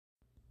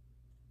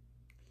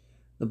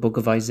The book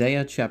of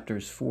Isaiah,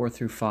 chapters 4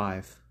 through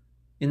 5.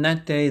 In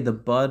that day the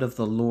bud of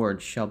the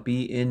Lord shall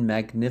be in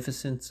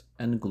magnificence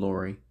and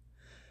glory,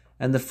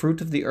 and the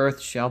fruit of the earth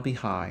shall be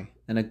high,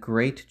 and a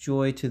great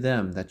joy to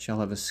them that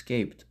shall have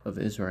escaped of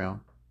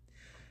Israel.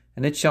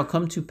 And it shall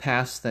come to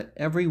pass that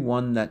every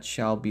one that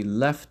shall be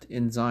left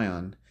in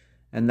Zion,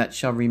 and that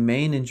shall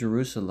remain in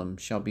Jerusalem,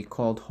 shall be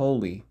called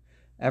holy,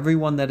 every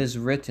one that is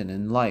written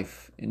in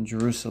life in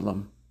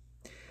Jerusalem.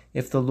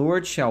 If the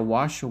Lord shall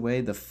wash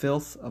away the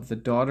filth of the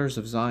daughters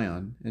of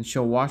Zion, and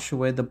shall wash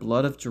away the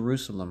blood of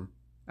Jerusalem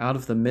out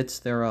of the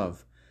midst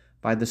thereof,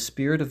 by the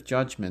spirit of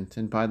judgment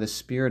and by the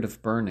spirit of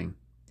burning,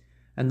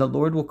 and the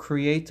Lord will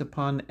create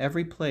upon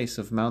every place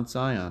of Mount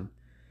Zion,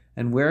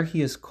 and where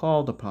he is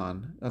called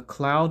upon, a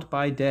cloud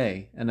by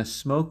day, and a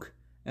smoke,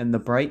 and the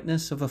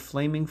brightness of a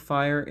flaming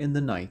fire in the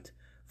night,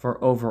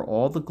 for over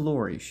all the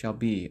glory shall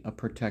be a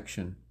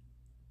protection.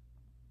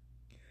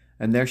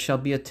 And there shall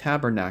be a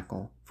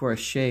tabernacle for a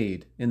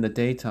shade in the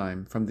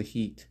daytime from the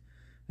heat,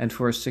 and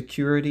for a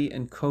security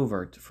and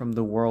covert from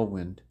the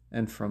whirlwind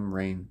and from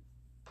rain.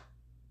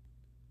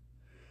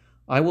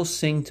 I will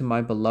sing to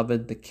my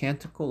beloved the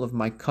canticle of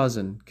my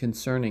cousin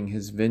concerning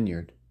his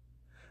vineyard.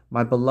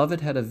 My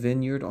beloved had a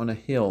vineyard on a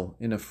hill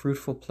in a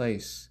fruitful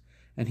place,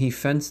 and he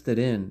fenced it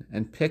in,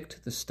 and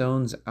picked the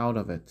stones out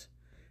of it,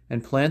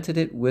 and planted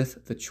it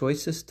with the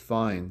choicest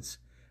vines,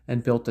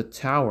 and built a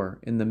tower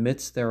in the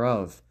midst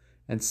thereof,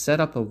 and set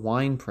up a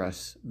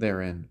winepress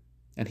therein.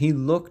 And he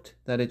looked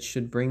that it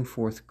should bring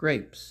forth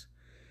grapes,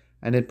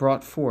 and it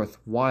brought forth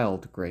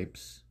wild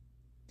grapes.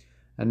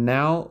 And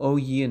now, O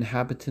ye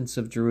inhabitants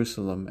of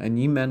Jerusalem, and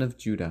ye men of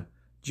Judah,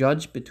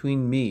 judge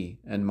between me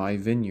and my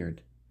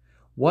vineyard.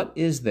 What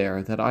is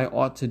there that I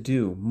ought to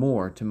do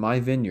more to my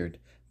vineyard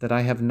that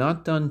I have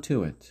not done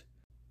to it?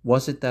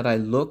 Was it that I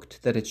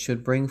looked that it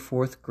should bring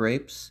forth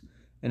grapes,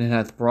 and it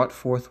hath brought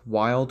forth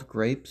wild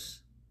grapes?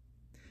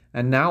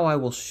 And now I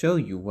will show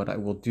you what I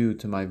will do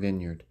to my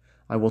vineyard.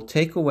 I will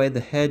take away the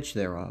hedge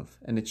thereof,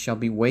 and it shall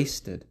be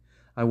wasted.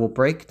 I will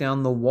break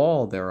down the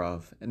wall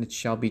thereof, and it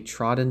shall be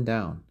trodden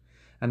down.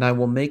 And I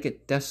will make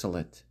it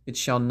desolate. It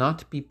shall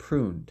not be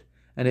pruned,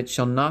 and it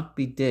shall not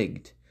be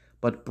digged,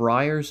 but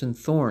briars and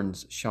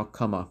thorns shall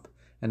come up,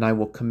 and I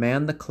will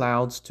command the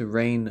clouds to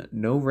rain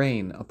no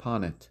rain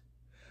upon it.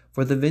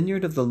 For the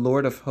vineyard of the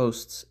Lord of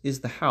hosts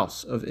is the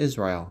house of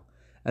Israel,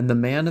 and the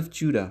man of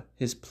Judah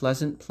his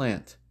pleasant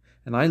plant.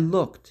 And I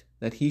looked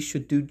that he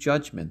should do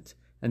judgment,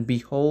 and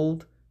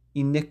behold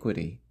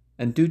iniquity,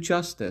 and do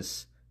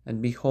justice,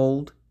 and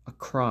behold a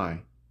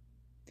cry.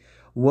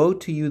 Woe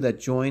to you that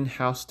join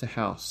house to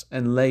house,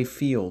 and lay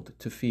field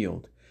to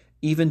field,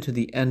 even to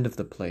the end of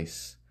the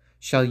place.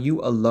 Shall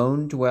you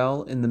alone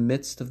dwell in the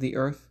midst of the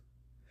earth?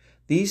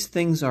 These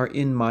things are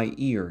in my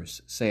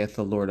ears, saith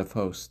the Lord of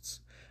hosts,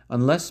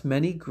 unless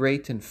many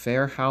great and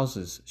fair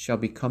houses shall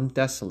become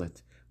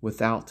desolate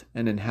without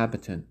an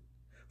inhabitant.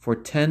 For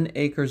 10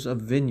 acres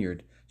of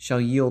vineyard shall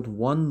yield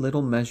 1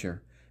 little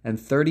measure, and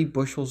 30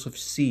 bushels of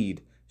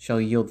seed shall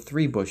yield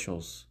 3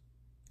 bushels.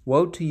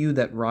 Woe to you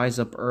that rise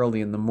up early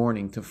in the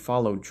morning to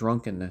follow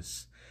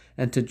drunkenness,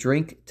 and to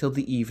drink till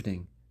the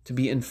evening, to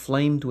be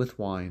inflamed with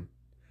wine.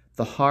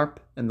 The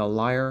harp and the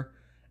lyre,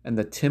 and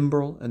the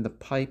timbrel and the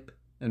pipe,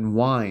 and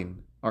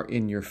wine are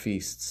in your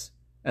feasts.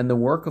 And the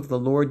work of the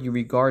Lord you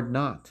regard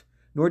not,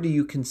 nor do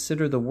you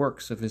consider the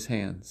works of his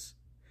hands.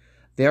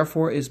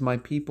 Therefore is my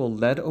people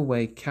led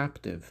away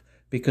captive,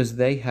 because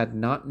they had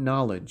not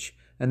knowledge,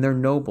 and their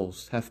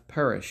nobles have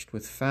perished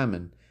with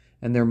famine,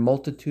 and their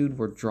multitude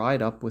were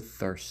dried up with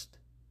thirst.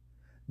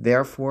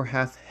 Therefore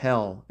hath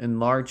hell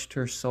enlarged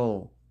her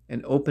soul,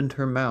 and opened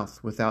her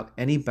mouth without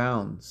any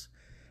bounds,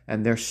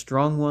 and their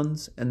strong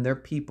ones and their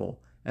people,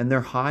 and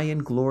their high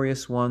and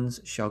glorious ones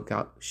shall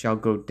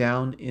go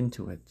down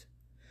into it.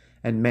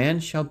 And man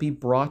shall be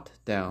brought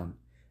down,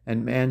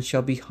 and man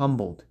shall be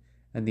humbled,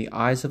 and the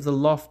eyes of the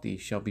lofty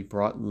shall be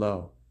brought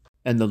low.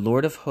 And the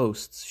Lord of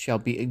hosts shall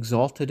be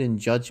exalted in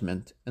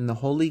judgment, and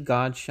the holy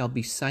God shall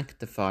be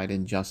sanctified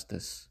in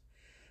justice.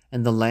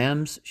 And the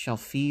lambs shall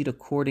feed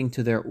according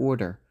to their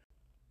order,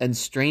 and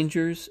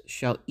strangers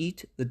shall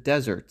eat the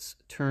deserts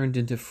turned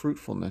into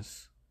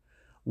fruitfulness.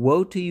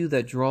 Woe to you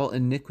that draw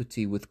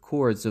iniquity with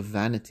cords of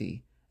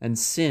vanity, and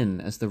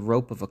sin as the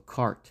rope of a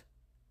cart.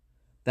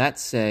 That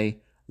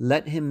say,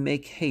 let him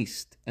make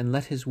haste, and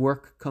let his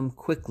work come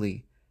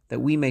quickly, that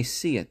we may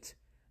see it,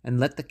 and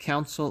let the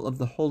counsel of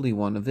the Holy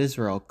One of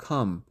Israel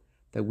come,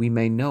 that we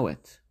may know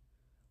it.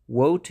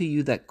 Woe to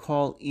you that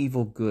call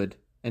evil good,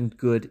 and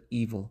good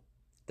evil,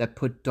 that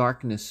put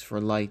darkness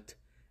for light,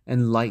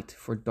 and light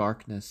for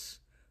darkness,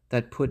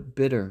 that put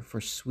bitter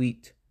for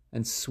sweet,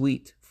 and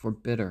sweet for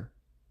bitter.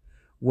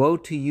 Woe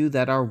to you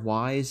that are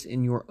wise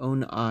in your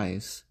own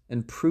eyes,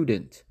 and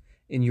prudent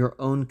in your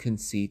own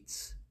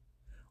conceits.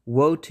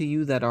 Woe to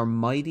you that are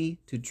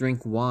mighty to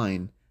drink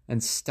wine,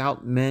 and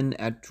stout men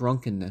at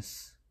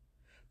drunkenness,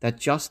 that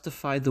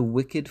justify the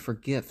wicked for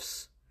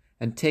gifts,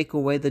 and take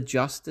away the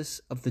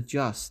justice of the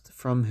just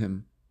from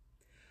him.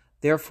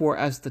 Therefore,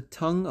 as the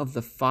tongue of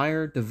the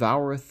fire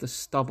devoureth the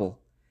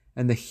stubble,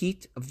 and the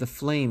heat of the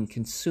flame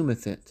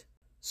consumeth it.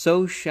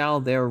 So shall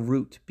their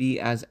root be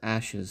as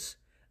ashes,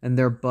 and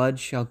their bud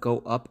shall go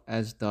up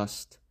as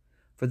dust.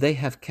 For they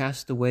have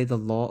cast away the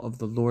law of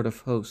the Lord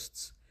of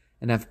hosts,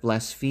 and have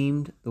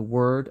blasphemed the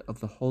word of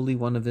the Holy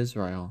One of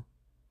Israel.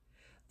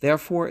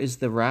 Therefore is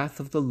the wrath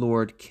of the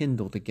Lord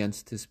kindled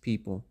against his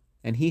people,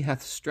 and he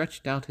hath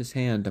stretched out his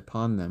hand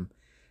upon them,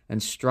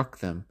 and struck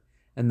them,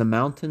 and the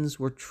mountains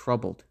were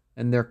troubled,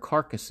 and their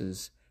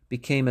carcasses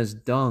became as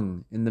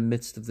dung in the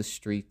midst of the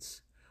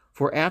streets.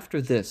 For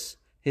after this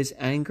his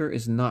anger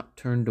is not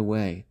turned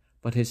away,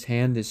 but his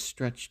hand is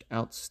stretched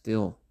out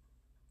still.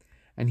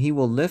 And he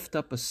will lift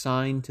up a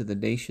sign to the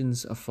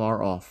nations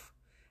afar off,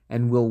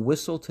 and will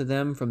whistle to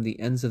them from the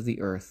ends of the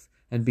earth,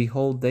 and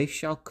behold, they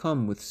shall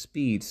come with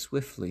speed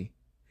swiftly.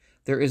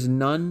 There is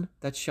none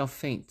that shall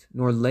faint,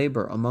 nor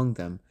labor among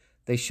them.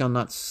 They shall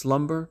not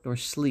slumber nor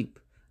sleep,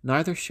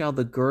 neither shall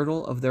the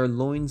girdle of their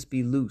loins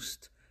be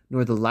loosed,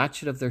 nor the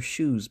latchet of their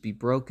shoes be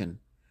broken.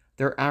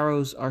 Their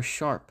arrows are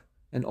sharp,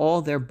 and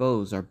all their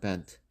bows are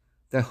bent.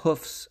 The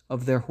hoofs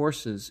of their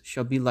horses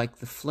shall be like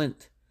the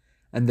flint,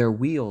 and their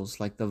wheels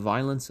like the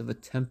violence of a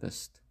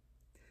tempest.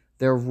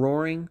 Their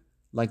roaring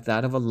like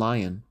that of a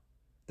lion.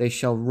 They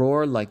shall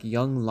roar like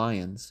young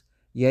lions.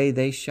 Yea,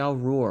 they shall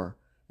roar,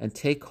 and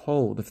take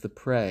hold of the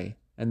prey,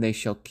 and they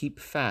shall keep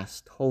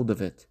fast hold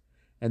of it,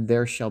 and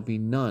there shall be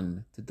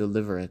none to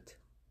deliver it.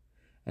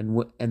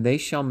 And they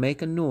shall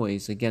make a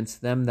noise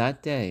against them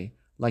that day,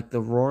 like the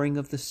roaring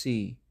of the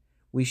sea.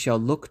 We shall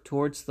look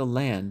towards the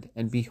land,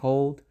 and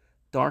behold,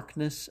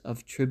 darkness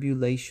of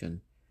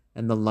tribulation,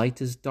 and the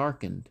light is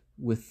darkened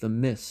with the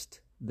mist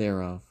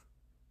thereof.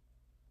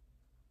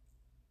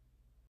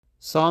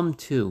 Psalm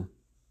 2.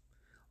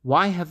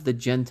 Why have the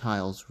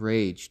Gentiles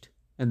raged,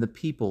 and the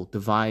people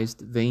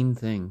devised vain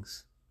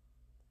things?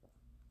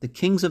 The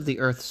kings of the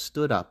earth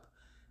stood up,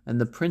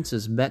 and the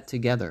princes met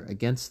together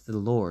against the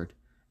Lord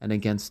and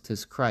against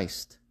his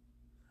Christ.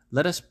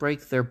 Let us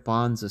break their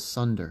bonds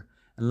asunder,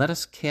 and let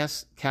us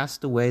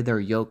cast away their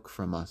yoke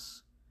from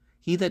us.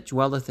 He that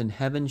dwelleth in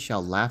heaven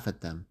shall laugh at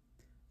them,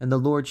 and the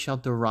Lord shall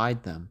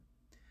deride them.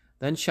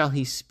 Then shall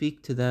he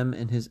speak to them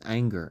in his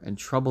anger, and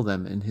trouble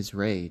them in his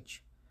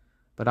rage.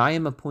 But I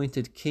am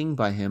appointed king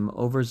by him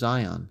over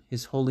Zion,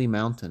 his holy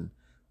mountain,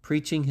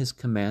 preaching his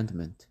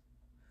commandment.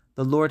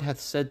 The Lord hath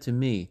said to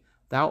me,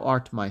 Thou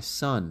art my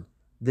son,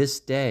 this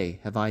day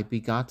have I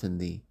begotten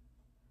thee.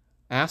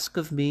 Ask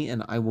of me,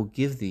 and I will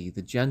give thee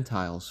the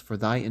Gentiles for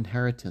thy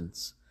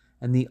inheritance,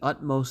 and the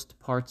utmost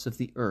parts of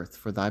the earth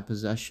for thy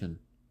possession.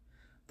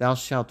 Thou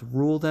shalt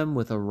rule them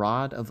with a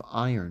rod of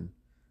iron,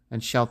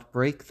 and shalt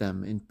break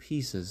them in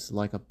pieces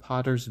like a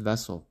potter's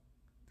vessel.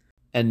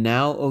 And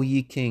now, O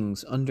ye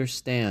kings,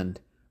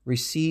 understand,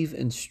 receive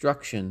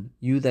instruction,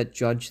 you that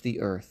judge the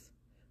earth.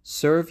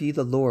 Serve ye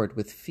the Lord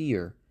with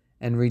fear,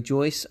 and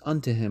rejoice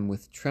unto him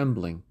with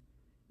trembling.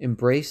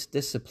 Embrace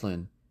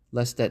discipline,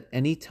 lest at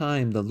any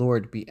time the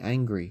Lord be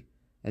angry,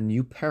 and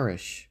you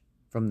perish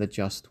from the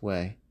just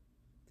way.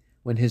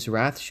 When his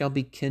wrath shall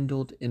be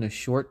kindled in a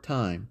short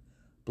time,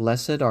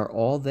 blessed are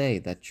all they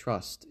that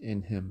trust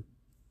in him.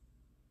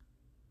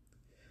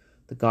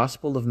 The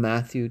Gospel of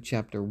Matthew,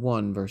 chapter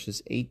 1,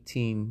 verses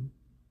 18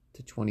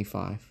 to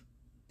 25.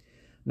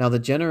 Now the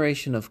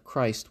generation of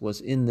Christ was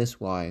in this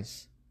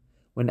wise.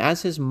 When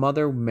as his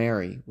mother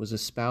Mary was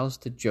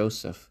espoused to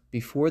Joseph,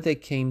 before they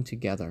came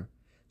together,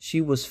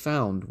 she was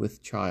found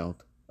with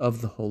child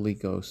of the Holy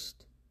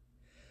Ghost.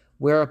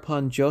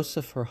 Whereupon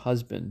Joseph her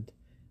husband,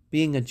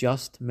 being a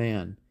just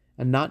man,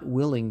 and not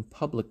willing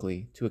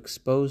publicly to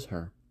expose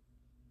her,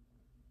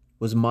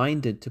 was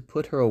minded to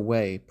put her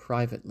away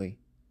privately.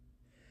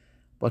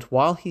 But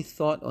while he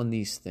thought on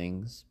these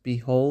things,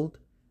 behold,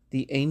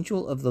 the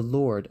angel of the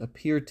Lord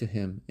appeared to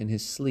him in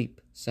his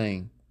sleep,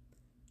 saying,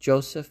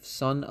 Joseph,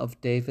 son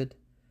of David,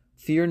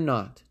 fear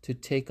not to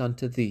take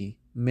unto thee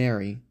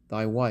Mary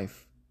thy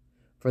wife,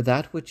 for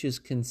that which is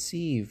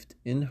conceived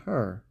in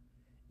her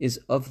is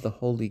of the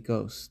Holy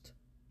Ghost.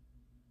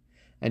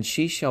 And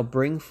she shall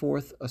bring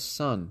forth a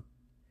son,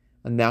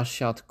 and thou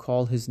shalt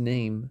call his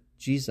name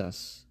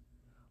Jesus,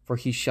 for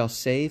he shall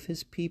save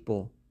his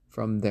people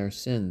from their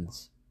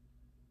sins.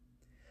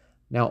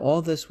 Now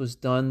all this was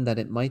done that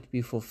it might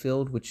be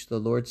fulfilled which the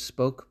Lord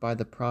spoke by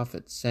the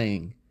prophet,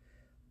 saying,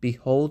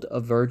 Behold, a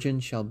virgin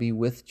shall be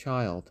with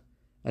child,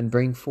 and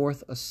bring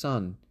forth a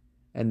son,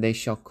 and they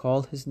shall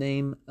call his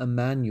name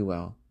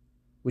Emmanuel,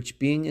 which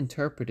being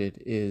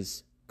interpreted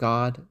is,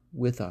 God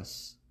with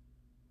us.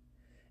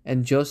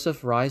 And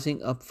Joseph,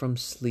 rising up from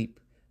sleep,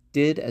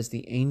 did as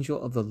the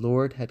angel of the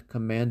Lord had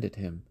commanded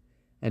him,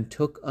 and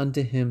took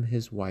unto him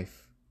his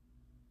wife.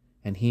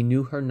 And he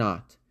knew her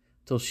not,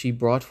 till she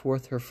brought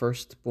forth her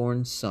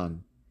firstborn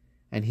son,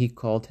 and he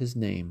called his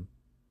name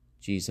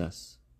Jesus.